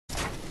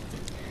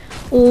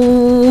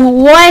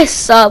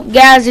What's up,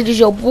 guys? It is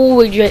your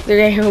boy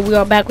Director here. We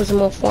are back with some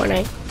more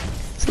Fortnite.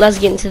 So let's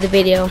get into the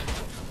video.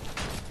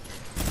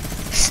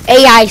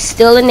 AI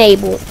still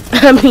enabled.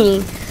 I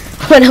mean,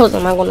 what else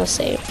am I gonna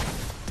say?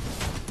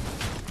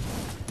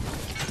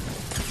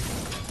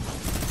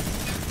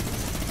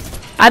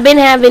 I've been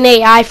having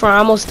AI for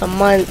almost a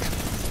month.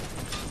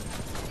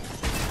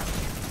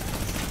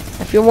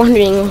 If you're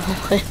wondering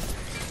what.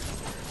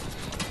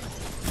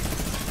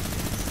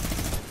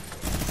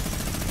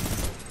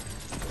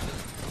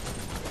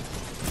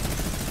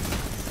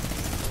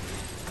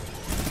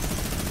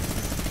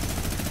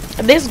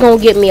 This is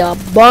gonna get me a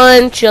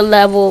bunch of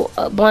level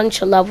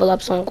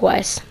ups on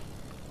quests.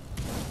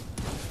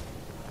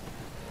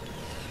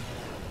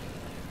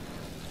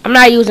 I'm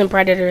not using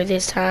Predator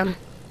this time.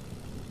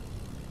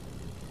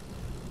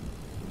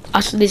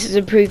 Also, this is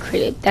a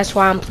pre-clip. That's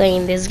why I'm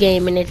playing this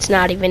game, and it's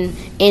not even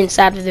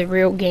inside of the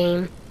real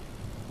game.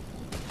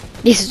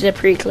 This is a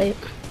pre-clip.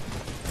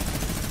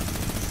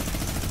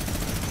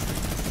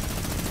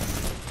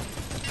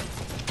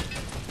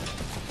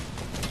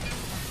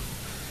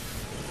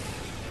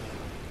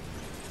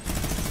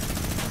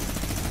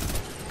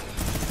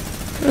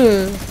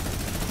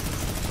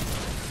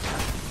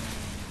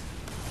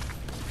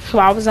 So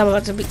I was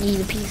about to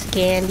eat a piece of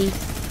candy.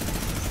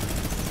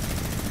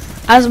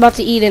 I was about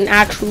to eat an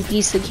actual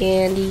piece of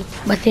candy,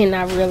 but then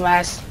I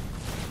realized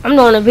I'm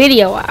doing a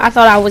video. I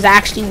thought I was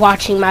actually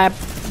watching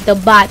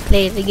the bot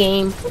play the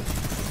game.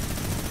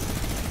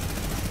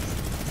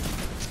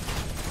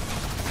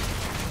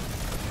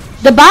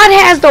 The bot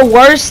has the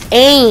worst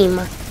aim.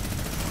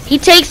 He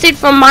takes it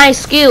from my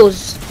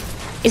skills.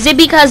 Is it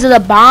because of the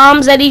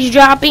bombs that he's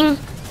dropping?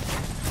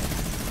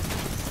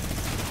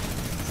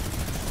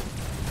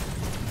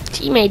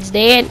 Teammate's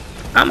dead.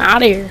 I'm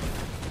out of here.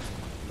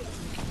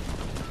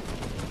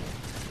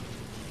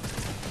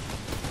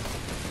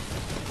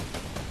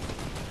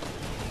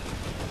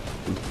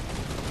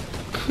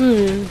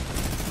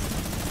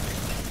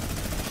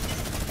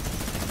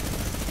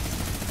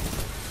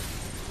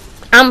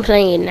 I'm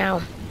playing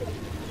now.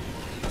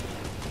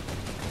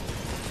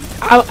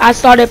 I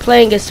started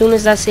playing as soon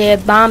as I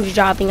said bombs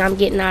dropping. I'm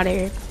getting out of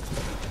here.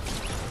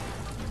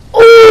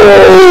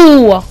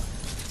 Ooh!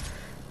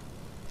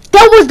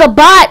 That was the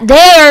bot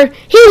there.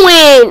 He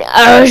went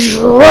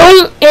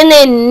and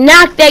then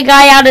knocked that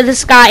guy out of the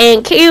sky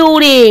and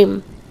killed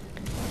him.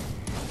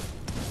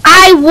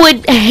 I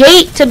would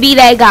hate to be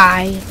that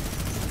guy.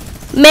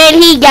 Man,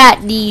 he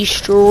got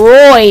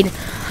destroyed.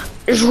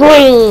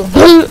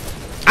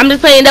 I'm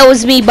just playing that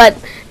was me, but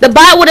the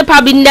bot would have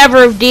probably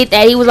never have did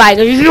that. He was like,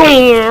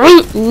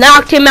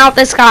 knocked him out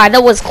the sky.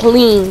 That was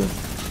clean.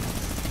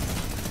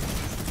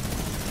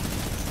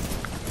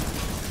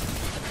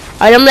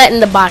 Alright, I'm letting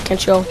the bot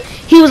control.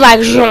 He was like,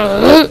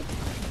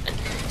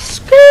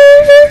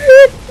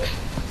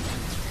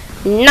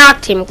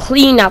 knocked him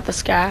clean out the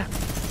sky.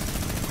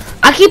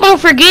 I keep on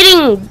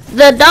forgetting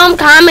the dumb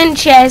common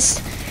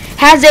chest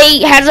has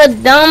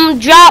a dumb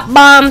drop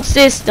bomb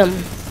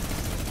system.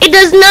 It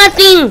does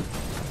nothing.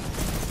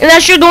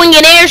 Unless you're doing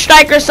an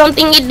airstrike or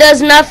something, it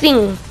does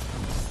nothing.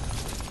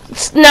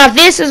 Now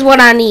this is what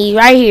I need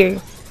right here.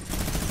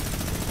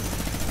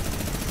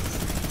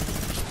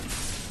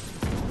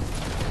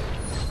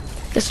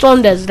 The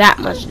storm does that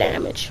much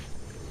damage.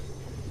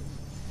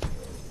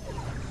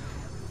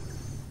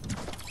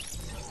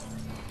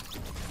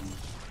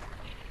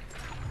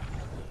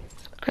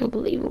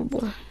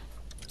 Unbelievable.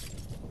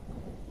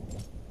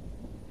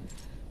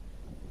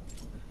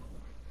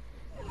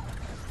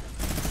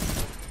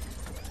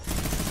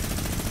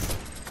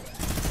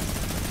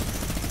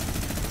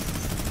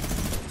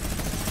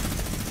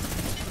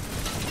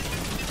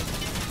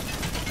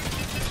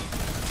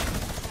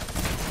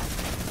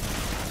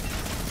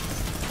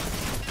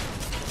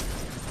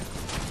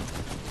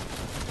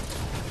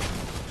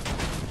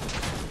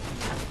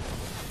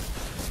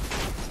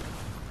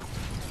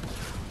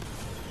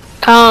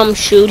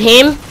 Shoot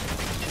him.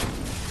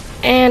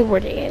 And we're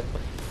dead.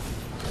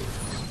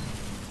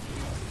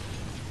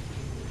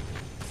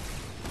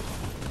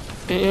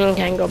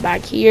 Can't go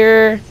back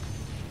here.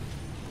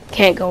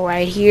 Can't go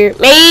right here.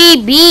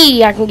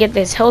 Maybe I can get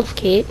this health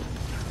kit.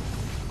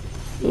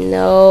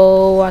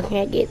 No, I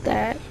can't get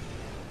that.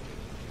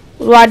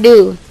 What do I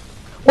do?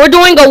 We're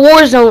doing a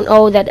war zone.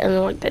 Oh, that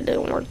doesn't work. That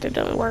doesn't work. That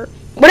doesn't work.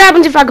 What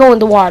happens if I go in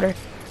the water?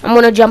 I'm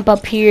gonna jump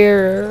up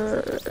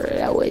here.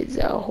 That was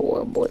a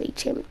horrible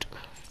attempt.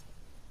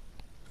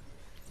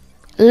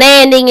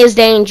 Landing is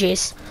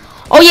dangerous.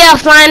 Oh yeah,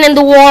 flying in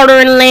the water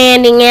and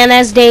landing, and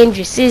that's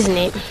dangerous, isn't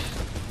it?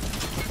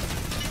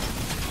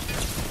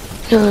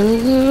 Kill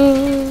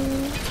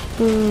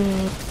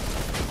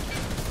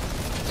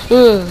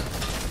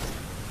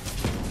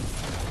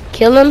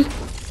him.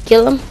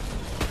 Kill him.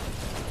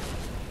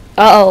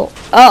 Uh-oh.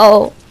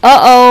 Uh-oh.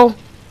 Uh-oh.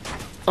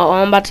 Oh,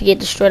 I'm about to get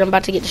destroyed. I'm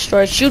about to get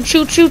destroyed. Shoot,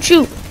 shoot, shoot,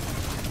 shoot.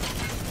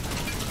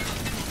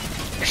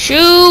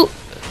 Shoot.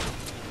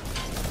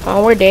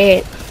 Oh, we're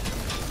dead.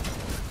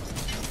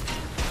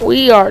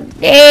 We are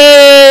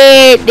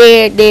dead,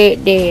 dead,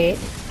 dead, dead.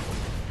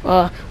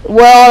 Well,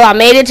 I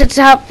made it to the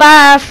top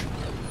 5.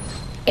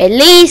 At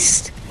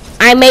least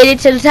I made it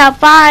to the top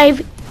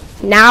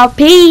 5. Now,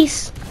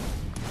 peace.